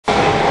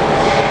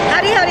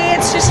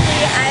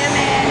Trishaly. I am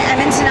in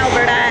Edmonton,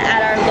 Alberta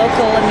at our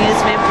local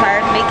amusement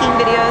park making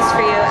videos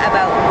for you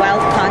about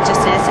wealth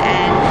consciousness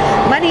and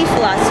money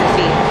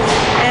philosophy.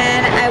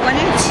 And I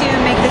wanted to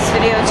make this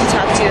video to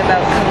talk to you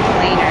about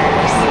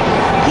complainers.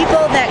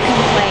 People that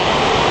complain.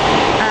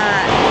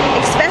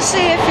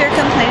 Especially if you're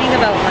complaining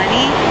about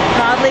money,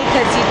 probably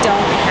because you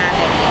don't have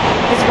any.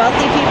 Because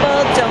wealthy people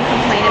don't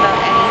complain about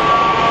anything.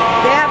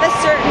 They have a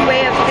certain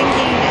way of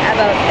thinking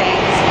about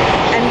things.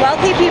 And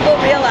wealthy people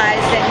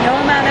realize that no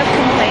amount of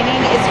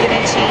complaining is going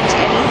to change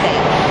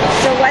anything.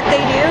 So what they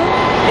do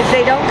is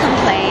they don't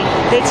complain,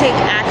 they take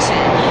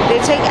action.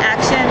 They take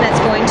action that's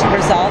going to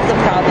resolve the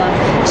problem,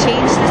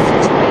 change the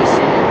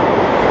situation,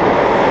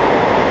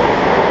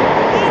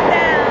 lead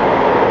them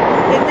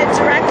in the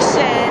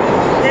direction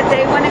that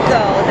they want to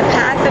go, the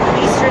path of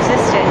least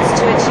resistance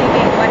to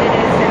achieving what it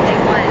is that they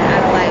want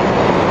out of life.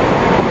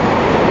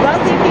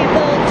 Wealthy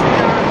people do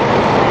not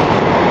complain.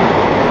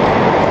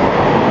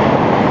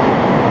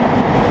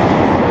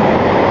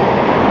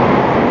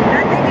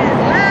 Nothing is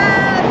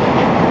love.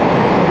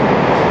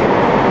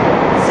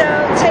 So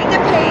take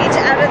a page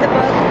out of the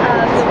book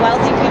of the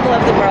wealthy people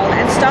of the world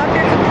and stop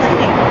your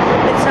complaining.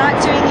 It's not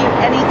doing you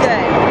any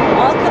good.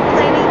 All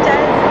complaining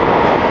does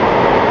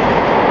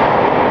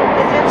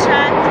is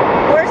attract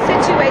more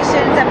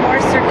situations and more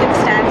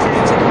circumstances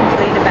to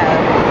complain about.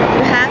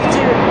 You have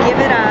to give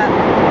it up,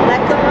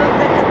 let go of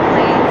the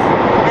complaints,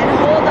 and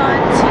hold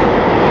on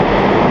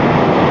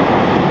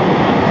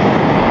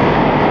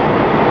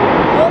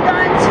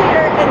to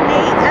your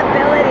innate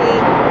ability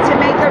to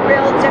make a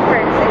real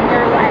difference in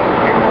your life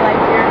and the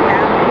life of your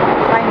family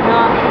by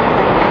not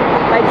complaining,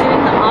 by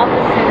doing the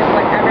opposite of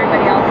what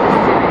everybody else is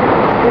doing,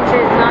 which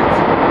is not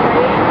to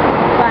complain,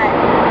 but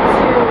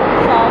to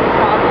solve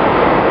problems.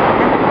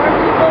 And the more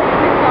people you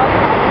can solve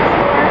problems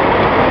for,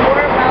 the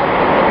more wealth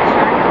you can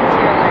attract into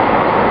your life.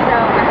 So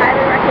I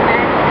highly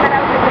recommend cut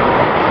out the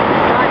complaining.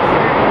 It's not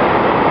serving you.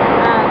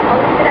 I'll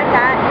leave it at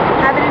that.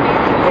 Have an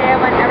amazing day. I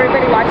want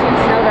everybody watching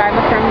to know that I'm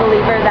a firm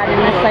believer that in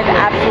this life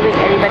absolutely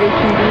anybody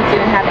can be, do,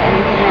 and have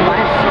anything they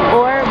want.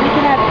 Or we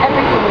can have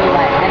everything we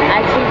want. And I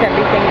choose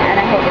everything, and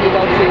I hope you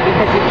will too,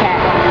 because you can.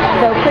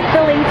 So click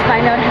the link to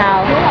find out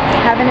how.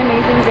 Have an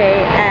amazing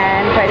day,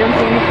 and if I don't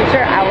see you in the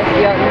future, I will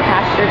see you out in the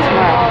pasture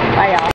tomorrow. Bye, y'all.